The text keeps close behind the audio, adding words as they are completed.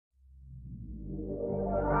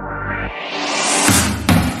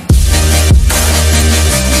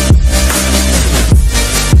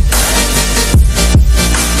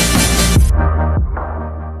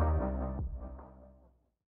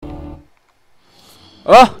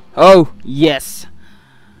Oh, yes.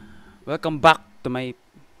 Welcome back to my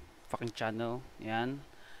fucking channel. Yan.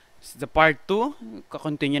 This is the part 2.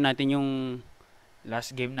 Kakontinue natin yung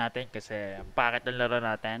last game natin kasi pakit ang laro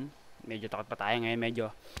natin. Medyo takot pa tayo ngayon,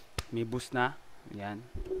 medyo may boost na. Yan.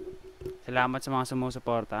 Salamat sa mga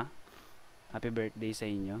sumusuporta. Happy birthday sa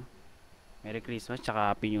inyo. Merry Christmas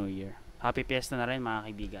tsaka Happy New Year. Happy Fiesta na rin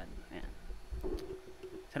mga kaibigan. Ayan.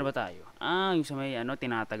 Saan ba tayo? Yung sa may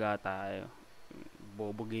tinataga tayo.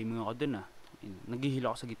 Bobo gaming ako dun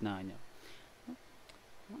naghihilo ako sa gitna niya.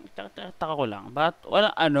 Taka ko lang. Ba't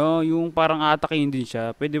wala yung parang atakin din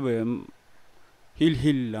siya. Pwede ba yun?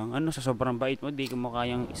 Heal lang. Sa sobrang bait mo, di ko mo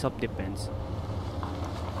kayang self-defense.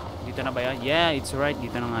 Dito na ba yan? Yeah, it's right.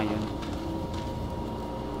 Dito na nga yun.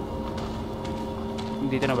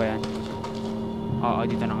 Dito na ba yan? Oo,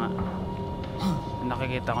 dito na nga.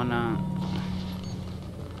 Nakikita ko na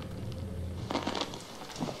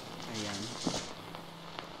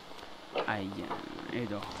ayan,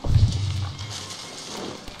 ito.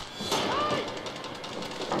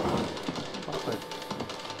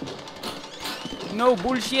 No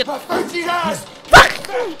bullshit. Fuck you guys! Fuck!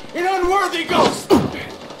 An unworthy ghost!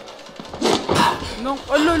 No,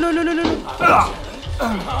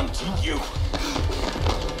 Onto you!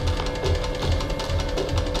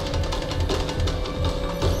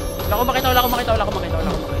 Wala ko makita.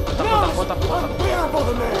 Takbo. Unbearable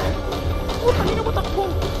the man! Putangin mo, takbo.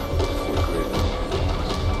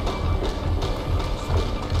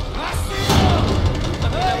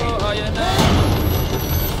 Ayan na.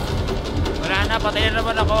 Wala na, patay na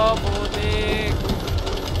naman ako. Putik.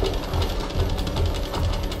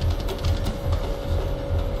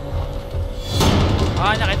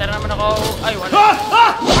 Nakita na naman ako. Ay, wala.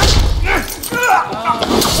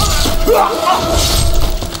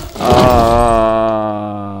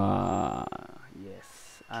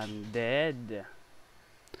 Yes, I'm dead.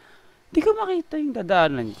 Di ko makita yung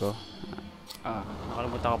dadaanan ko.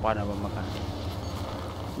 Nakalimutan ko paano ba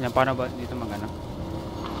yan, paano ba dito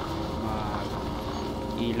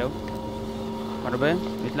ilaw? Paano ba yan?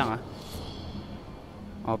 Wait lang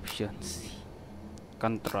options,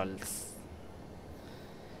 controls,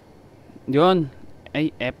 yun. Ay,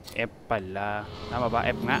 F pala. Tama ba?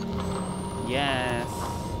 F nga. Yes,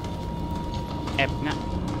 F nga.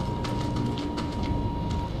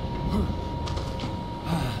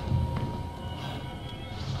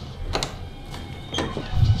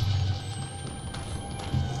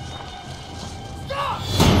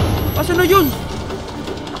 Asan na yun?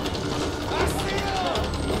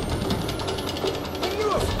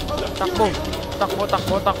 Takbo.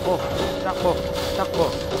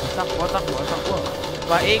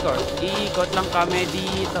 Iikot lang kami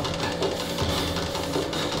dito.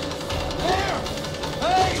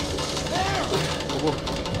 Bubo.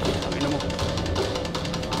 Sabi na mo.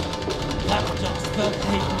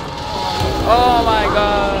 Oh my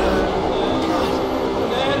god.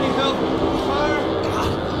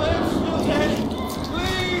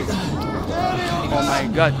 Oh my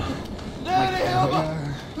god.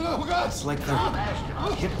 It's like they're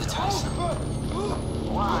hypnotized.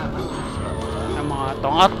 Ang mga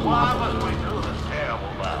tongat.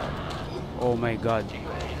 Oh my god. Do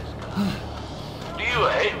you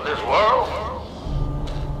hate this world?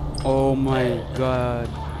 Oh my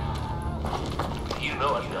god. You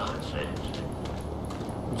know what God says.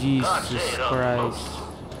 Jesus Christ.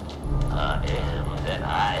 I am that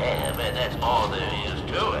I am, and that's all there is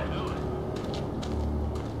to it.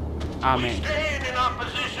 Amen. We stand in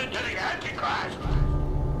opposition to the Antichrist.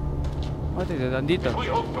 Oh, tayo dito. We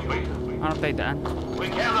hope to be. Ano tayo daan? We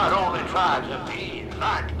cannot only try to be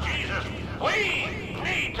like Jesus, we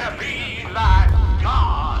need to be like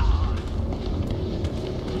God.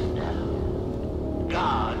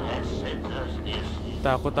 God has sent us this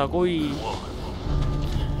Takot ako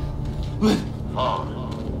fallen.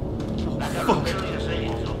 Like a rebellious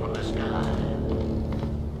angel from the sky.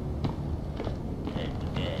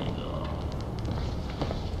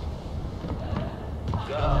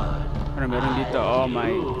 Ano meron dito? Oh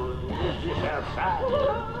my.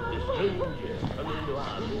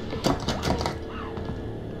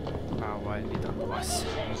 Bawal dito bukas.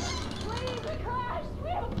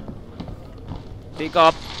 Take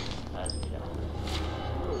up.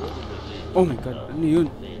 Oh my god, ano yun?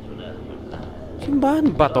 Simbahan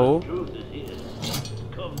ba to?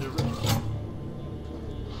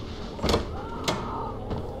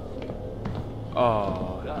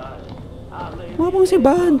 Mabang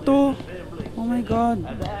simbahan to. Oh my god.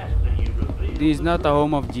 This is not a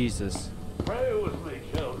home of Jesus.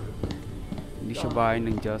 Hindi siya bahay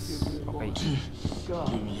ng Diyos. Okay.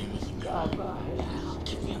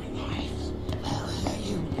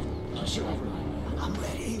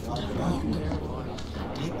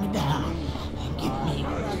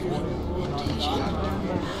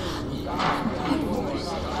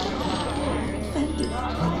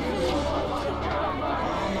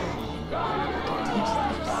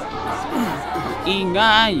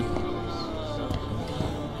 Ingay!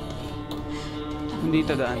 Hindi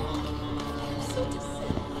ito daan.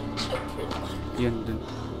 Yun, dun.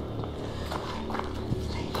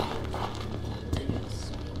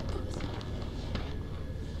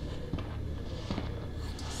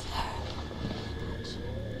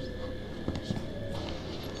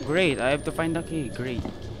 Great, I have to find the key. Great.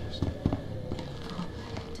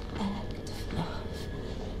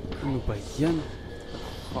 Ano ba yan?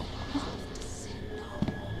 Oh.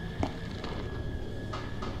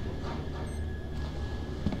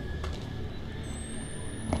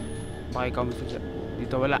 Baka ikaw susi.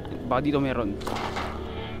 Dito wala. Baka dito meron.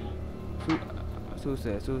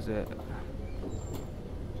 Susi.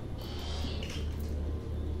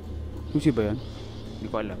 Susi ba yan? Hindi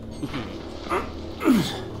ko alam.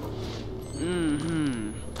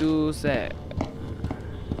 Susi.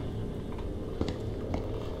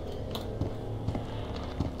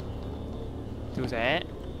 Susi.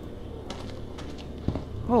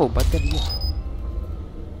 Oh, baterya.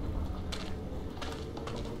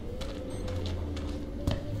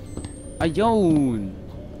 Ayun.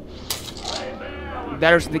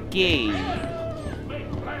 There's the key.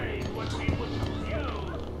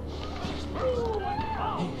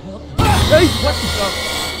 Hey, what the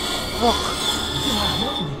fuck?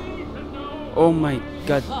 Oh my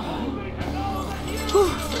god.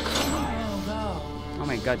 Oh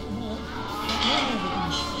my god.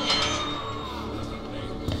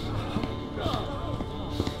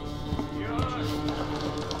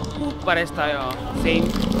 Pares tayo. Same.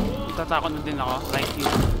 Tatakot na din ako. Like you.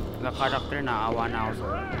 The character na awa na ako sa.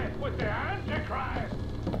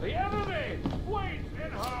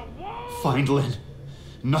 Find Lynn.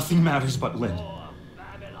 Nothing matters but Lynn.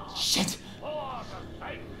 Shit!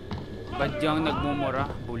 Ba't yung nagmumura?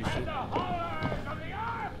 Bullshit.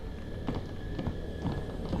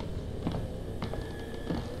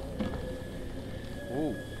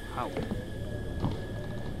 Oh, how?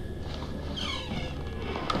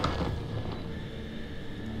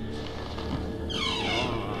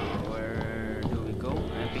 Where do we go?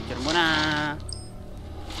 Ayan, picture muna.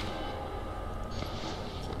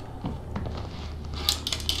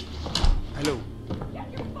 Hello.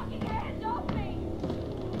 Get your fucking hands off me!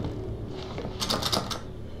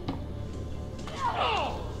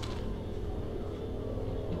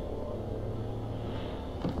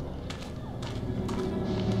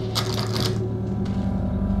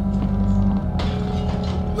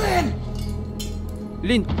 Lynn!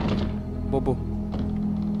 Lynn! Bobo.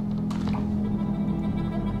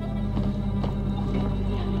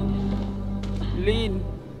 Lynn!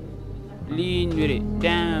 Lynn, wait it.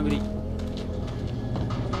 Damn, wait it.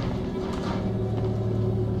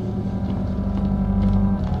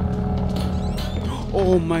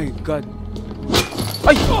 Oh my god.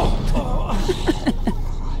 Ay!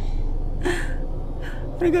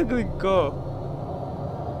 Ano gagawin ko?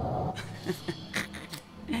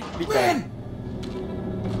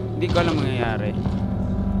 Hindi ko alam mangyayari.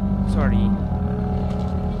 Sorry.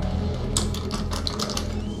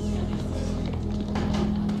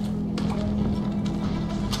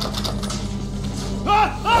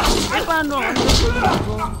 Ay, paano?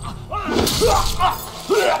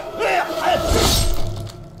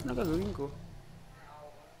 Ano gagawin ko?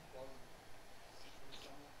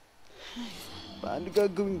 Paano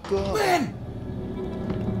gagawin ko? Lynn!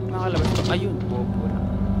 Nakalabas ko. Ayun, bobo lang.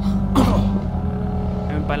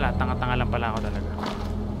 Ayun pala, tanga-tanga lang pala ako talaga.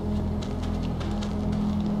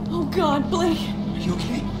 Oh God, Blake! Are you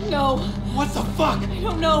okay? No, What the fuck? I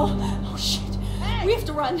don't know. Oh shit! We have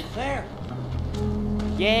to run. There!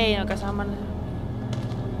 Yay! Nagkasama na.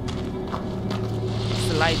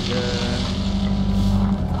 Slide.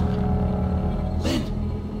 Lynn!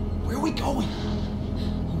 Where are we going?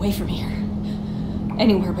 Away from here.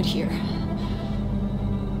 Anywhere but here.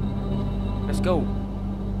 Let's go.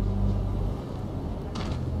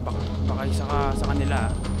 Baka isa ka sa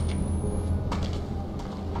kanila.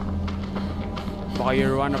 Baka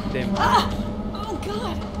you're one of them. Ah! Oh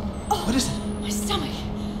God! Oh, What is it? my stomach.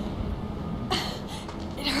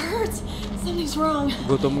 It hurts. Something's wrong.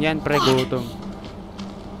 Gutom yan, pre. Gutom.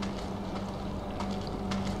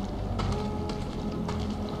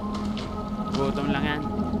 Gutom lang yan.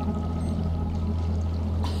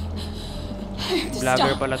 I have to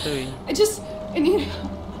Vlogger stop. pala to eh. I need.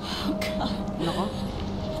 Oh God! Nako.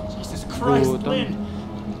 Jesus Christ, Gutom. Lynn!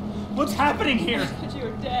 What's happening here? Thought you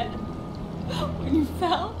were dead. When you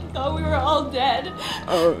fell, I thought we were all dead.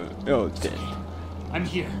 Oh, dead. I'm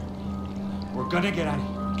here. We're gonna get out of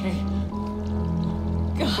here, okay?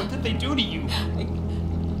 God, What did they do to you?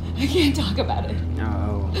 I can't talk about it.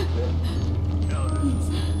 No.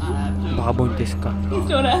 Baka buntis ka. Please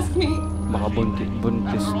don't ask me. Baka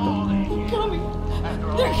buntis to. They're coming.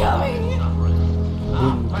 They're coming.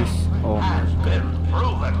 Buntis. Oh my God.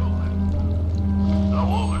 Proven. The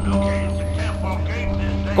woman who came to temple gave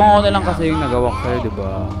this day. Kung ako na lang kasi yung nagawa ko sa'yo,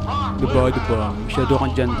 diba? Diba? Masyado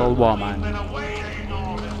kang gentlewoman.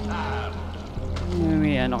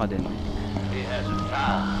 May ano ka din. He hasn't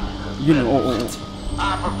time. Yun, oo.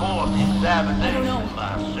 I performed examination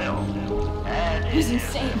myself. And He's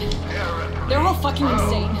insane. They're all fucking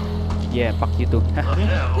insane. Yeah, fuck you too.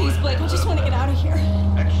 Please, Blake, I just want to get out of here.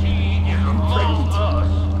 and she is among us.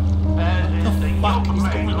 As is the fuck young is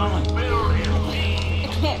man going on? who will I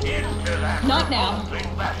indeed can't. into that Not now.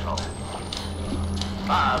 revolving vessel.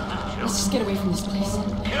 Find the Let's children, just get away from this place.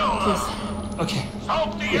 kill Please. them, Okay.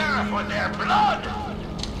 soak the earth with their blood.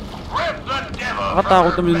 Rip the devil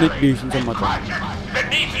Nakatakot from naman her yung belly nation sa and mata. crush it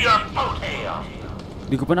beneath your boat hail.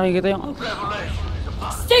 Di ko pa nakikita yung... Revelation is upon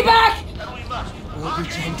us, Stay back! and we must We'll be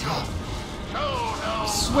gentle. show no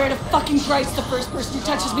Swear to fucking Christ, the first person who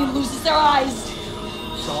touches me loses their eyes.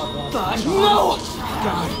 God, no!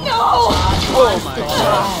 God. No! Oh my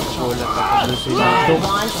God! Wala ka pa doon sila. God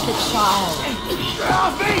wants the child. Get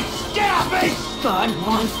off me! Get off me! God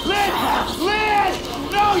wants. Lynn! Lynn!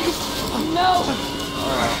 No, you No!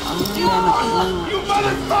 you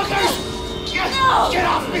motherfuckers! Get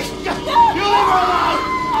off me! You leave her alone!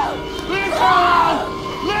 Leave her alone!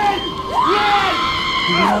 Lynn! Lynn!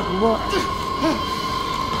 Ginagawa.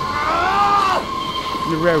 Ah!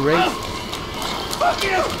 Nire-rape. Fuck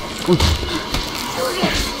you!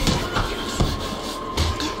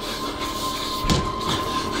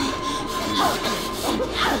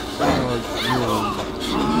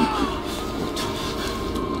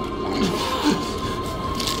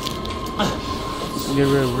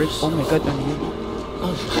 Nire-rape. Oh my God, ano yun?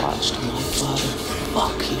 I've watched my father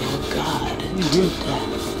fuck your God to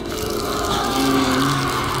death.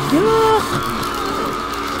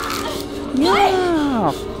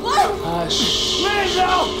 Yuck! Hush. Lynn,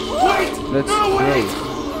 no! Wait! Let's no, pray. wait!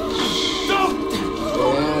 Don't!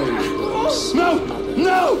 There you go. No!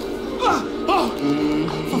 No! Oh!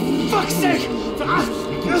 For fuck's sake!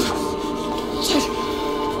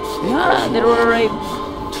 Yeah, nire-rape.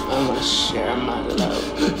 I'm gonna share my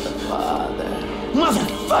love with the Father.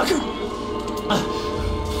 Motherfucker!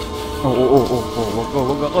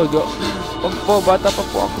 Wag ako. Wag po, bata pa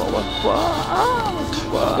po ako. Wag po.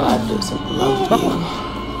 God doesn't love you.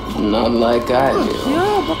 Not like I do.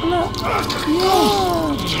 Yeah, bakla.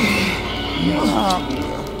 Yeah.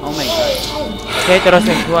 Oh my God.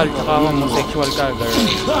 Heterosexual, tsaka homosexual ka, girl.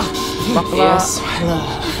 Bakla. Yes, my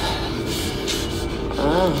love.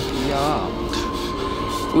 Ah, Yeah.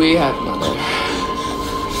 we have mother.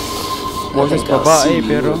 Boses think I'll babae, see you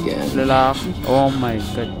pero again. lalaki. Oh my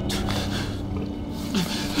God.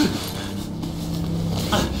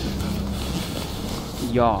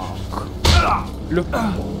 Yuck. Look.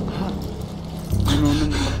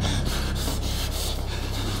 Inunan pa.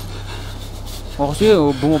 O kasi,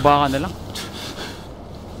 bumaba ka na lang.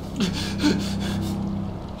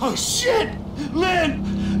 Oh shit! Lynn!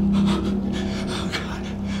 Oh god.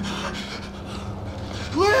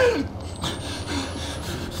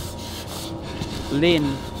 Lynn!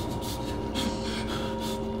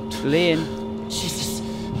 Lynn. Jesus.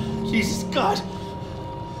 Jesus, God.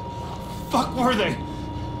 Fuck were they?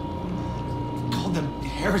 Called them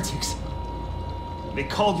heretics. They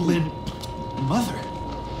called Lynn mother.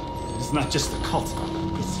 It's not just a cult.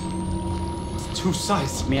 It's two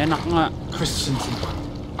sides. May anak nga. Christians and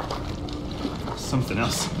something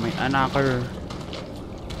else. May anaker.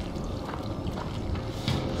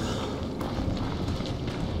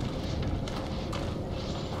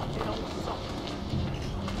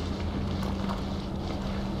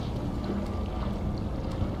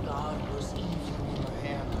 God was evil in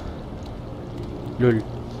him. Lol.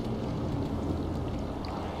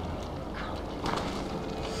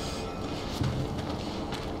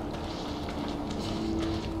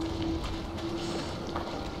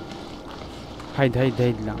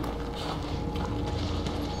 Hide lang.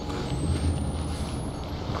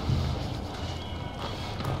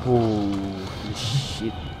 Holy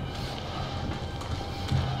shit.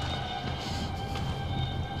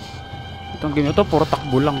 Itong game na to, puro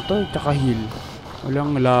takbo lang to, tsaka heal.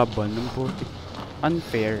 Walang laban, ng puti.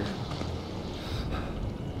 Unfair.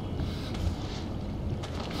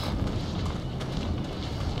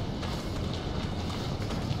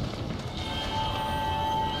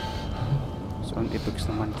 Sound effects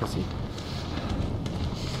naman kasi.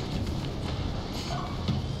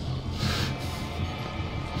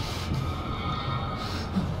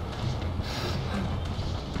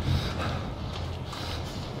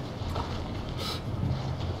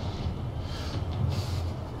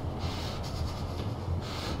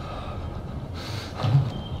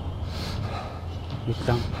 Wait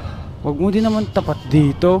lang. Huwag mo din naman tapat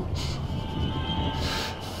dito.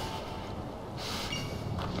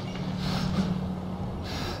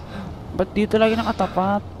 Ba't dito lagi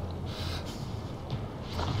nakatapat?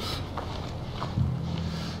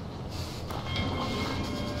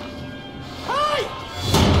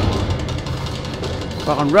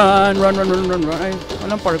 Bakang run. Ay,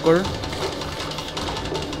 walang parkour.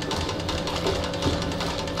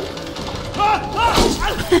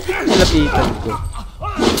 Nilapitan ko.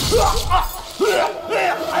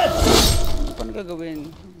 Paano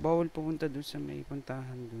gagawin? Bawal pumunta dun sa may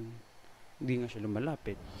puntahan dun. Hindi nga siya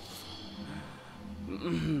lumalapit.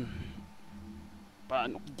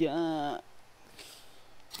 Paano kaya?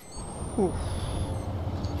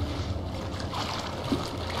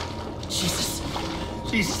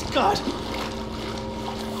 Jesus, God!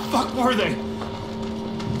 Fuck were they?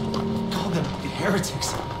 Call them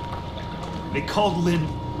heretics. They called Lynn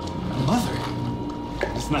mother.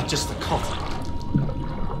 It's not just a cult.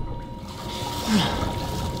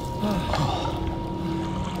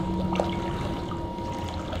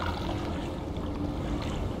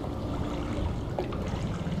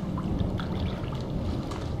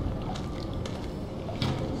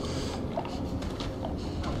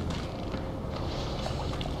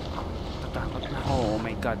 Tatakot na ako. Oh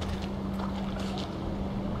my God.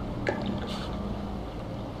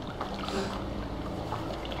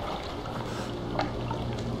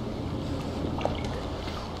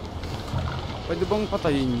 Pwede bang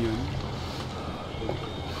patayin yun?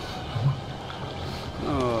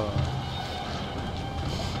 Oh.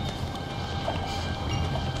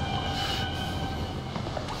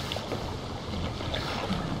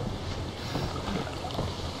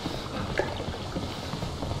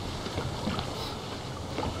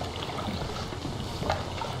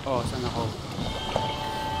 Oh, saan ako?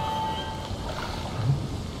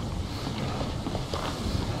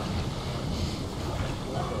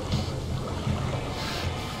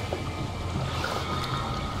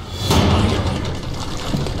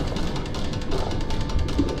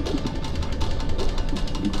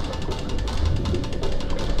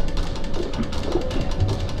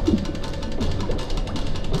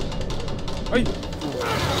 Ay!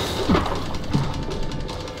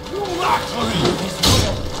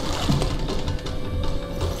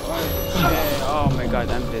 Oh my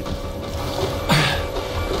God, I'm dead.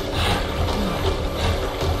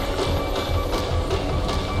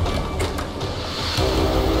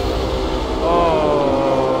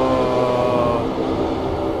 Oh.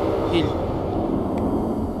 Heal.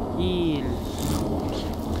 Heal.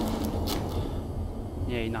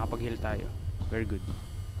 Yay, nakapag-heal tayo. Very good.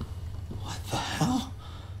 What the hell?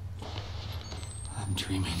 I'm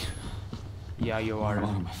dreaming. Yeah, you are. I'm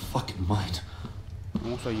out of my fucking mind.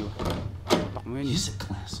 Ano sa'yo? Tak mo yun. Music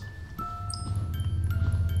class.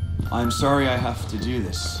 I'm sorry I have to do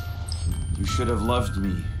this. You should have loved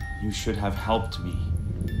me. You should have helped me.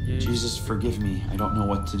 Jesus, forgive me. I don't know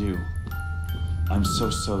what to do. I'm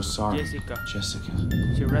so sorry. Jessica. Jessica.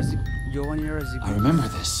 Johan Recipe. I remember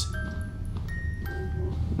this.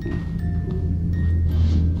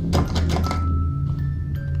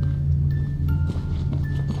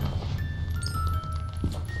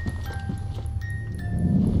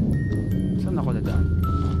 Saan ako dadaan?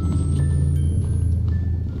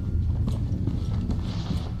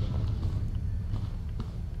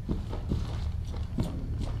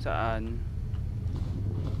 Saan?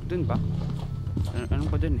 Dun ba? Anong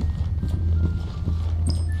pa dun eh?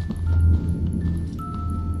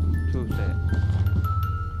 Suset.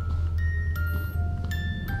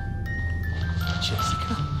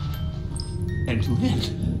 Jessica. And Lynn.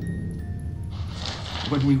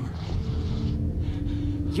 When we were...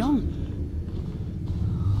 Young!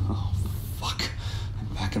 Oh, fuck. I'm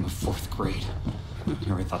back in the 4th grade. I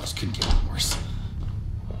never thought this could get worse.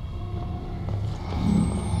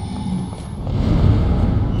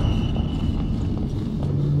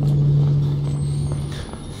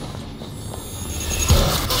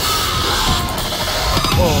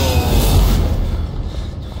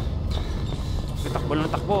 Takbo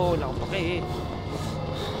lang takbo. Wala akong pake eh.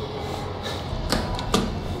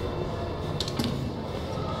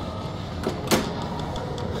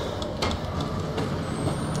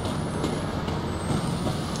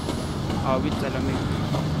 Awit sa lamig.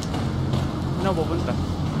 Ano pupunta?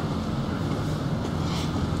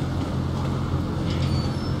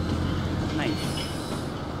 Nice.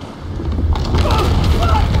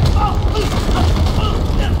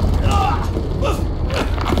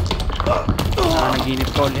 Naginip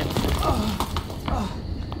ko ulit.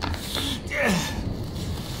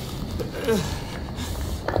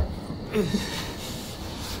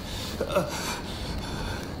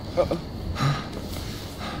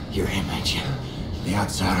 The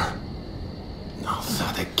outsider. No,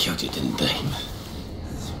 thought they killed you, didn't they?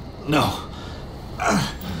 No,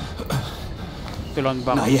 Tulon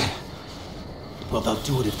ba not ako? yet. Well, they'll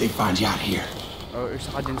do it if they find you out here. Or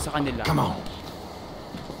isa ka din sa kanila. Come on.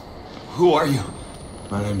 Who are you?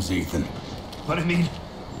 My name's Ethan. But I mean,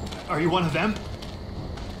 are you one of them?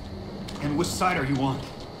 And which side are you on?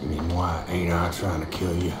 You mean why ain't I trying to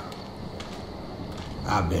kill you?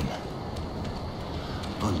 I've been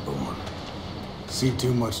unborn. See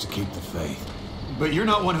too much to keep the faith. But you're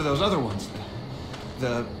not one of those other ones.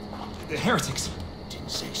 The heretics.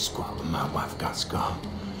 Didn't say squat when my wife got scum.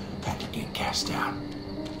 Had to get cast out.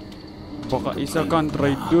 Baka isa kang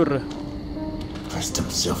traitor. Pressed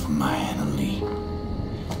himself in my Anna Lee.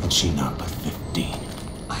 And she not but 15.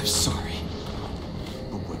 I'm sorry.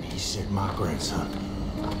 But when he said my grandson,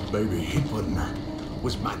 baby he put in her,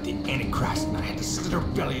 was my the Antichrist, and I had to slit her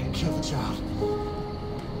belly and kill the child.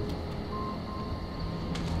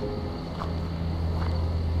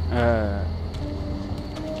 I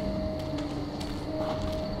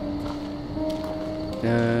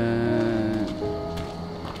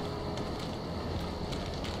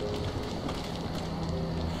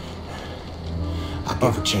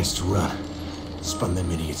gave her a chance to run. Spun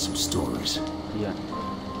them idiots some stories. Yeah.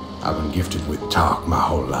 I've been gifted with talk my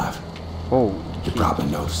whole life. Oh. You probably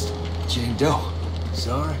noticed. Jane Doe,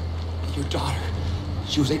 Sorry? your daughter.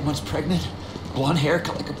 She was 8 months pregnant. Blonde hair,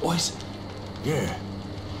 cut like a boy's. Yeah.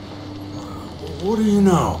 What do you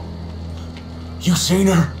know? You seen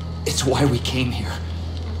her? It's why we came here.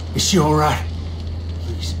 Is she all right?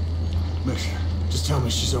 Please, Mister, just tell me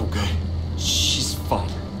she's okay. She's fine.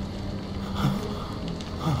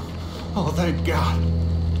 Oh, thank God.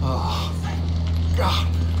 Oh, thank God.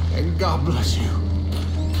 And God bless you.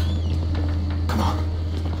 Come on.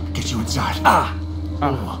 Get you inside. Ah!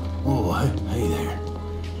 Oh, hey there.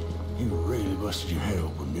 You really busted your head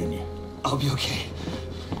open, didn't you? I'll be okay.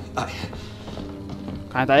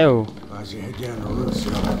 Kaya tayo. As you head down the road,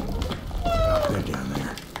 so I'll bed down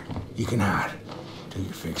there. You can hide till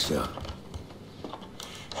you're fixed up.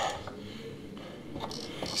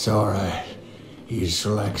 It's all right. You just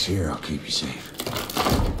relax here. I'll keep you safe.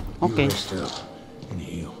 Okay. You rest up and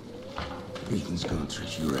heal. Ethan's gonna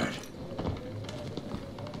treat you right.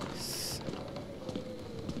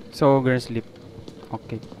 So, girl sleep.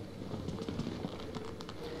 Okay.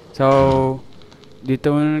 So,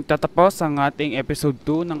 dito na nagtatapos ang ating episode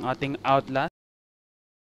 2 ng ating Outlast.